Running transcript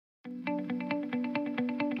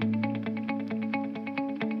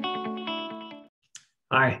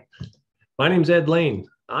Hi, my name's Ed Lane.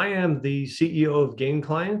 I am the CEO of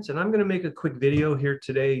GainClients, and I'm going to make a quick video here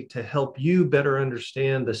today to help you better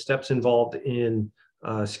understand the steps involved in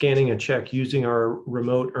scanning a check using our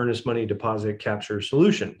remote earnest money deposit capture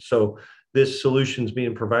solution. So this solution is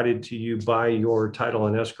being provided to you by your title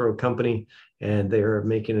and escrow company, and they're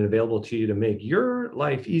making it available to you to make your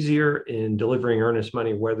life easier in delivering earnest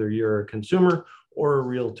money, whether you're a consumer or a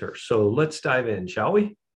realtor. So let's dive in, shall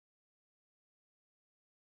we?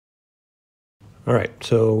 All right,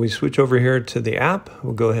 so we switch over here to the app.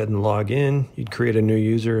 We'll go ahead and log in. You'd create a new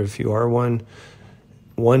user if you are one.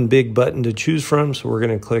 One big button to choose from, so we're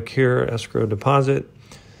going to click here, escrow deposit.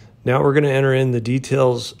 Now we're going to enter in the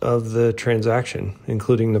details of the transaction,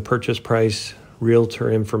 including the purchase price, realtor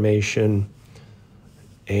information,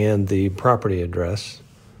 and the property address.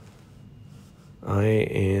 I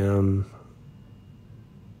am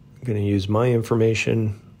going to use my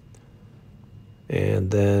information, and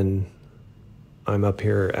then I'm up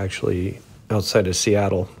here actually outside of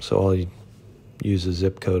Seattle, so I'll use a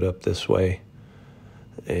zip code up this way.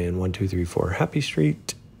 And 1234 Happy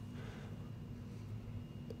Street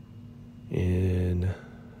in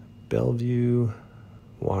Bellevue,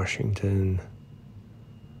 Washington,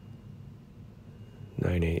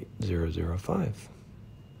 98005,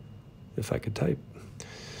 if I could type.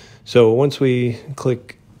 So once we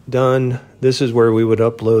click done, this is where we would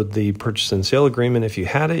upload the purchase and sale agreement. If you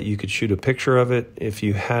had it, you could shoot a picture of it. If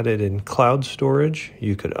you had it in cloud storage,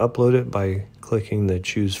 you could upload it by clicking the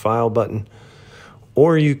choose file button,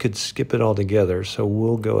 or you could skip it altogether. So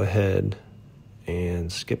we'll go ahead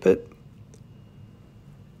and skip it,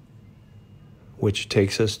 which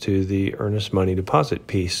takes us to the earnest money deposit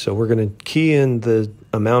piece. So we're going to key in the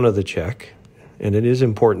amount of the check, and it is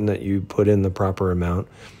important that you put in the proper amount.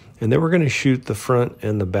 And then we're going to shoot the front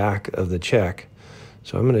and the back of the check.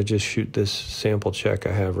 So I'm going to just shoot this sample check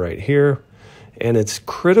I have right here. And it's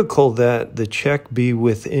critical that the check be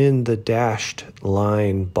within the dashed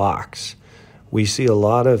line box. We see a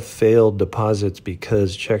lot of failed deposits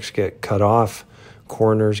because checks get cut off,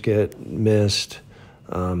 corners get missed.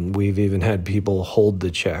 We've even had people hold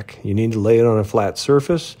the check. You need to lay it on a flat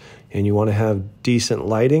surface, and you want to have decent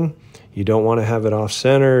lighting. You don't want to have it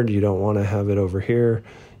off-centered. You don't want to have it over here.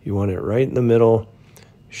 You want it right in the middle,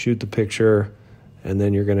 shoot the picture, and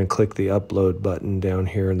then you're going to click the upload button down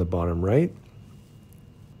here in the bottom right.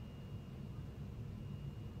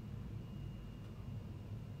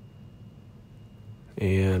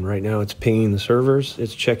 And right now it's pinging the servers.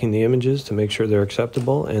 It's checking the images to make sure they're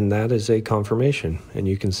acceptable, and that is a confirmation. And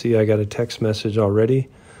you can see I got a text message already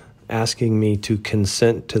asking me to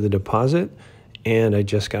consent to the deposit, and I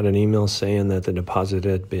just got an email saying that the deposit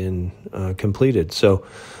had been completed. So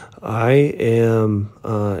I am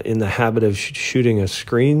in the habit of shooting a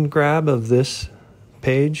screen grab of this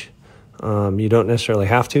page. You don't necessarily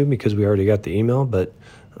have to because we already got the email, but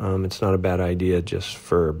it's not a bad idea just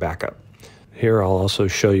for backup. Here I'll also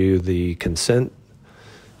show you the consent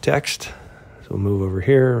text. So we'll move over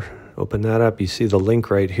here, open that up. You see the link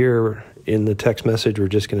right here in the text message. We're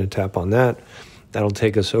just going to tap on that. That'll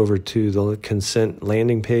take us over to the consent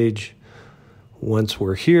landing page. Once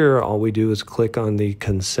we're here, all we do is click on the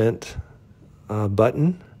consent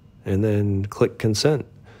button and then click consent.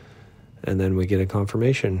 And then we get a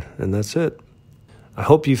confirmation, and that's it. I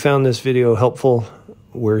hope you found this video helpful.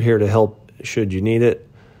 We're here to help should you need it.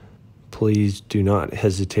 Please do not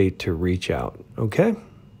hesitate to reach out, okay?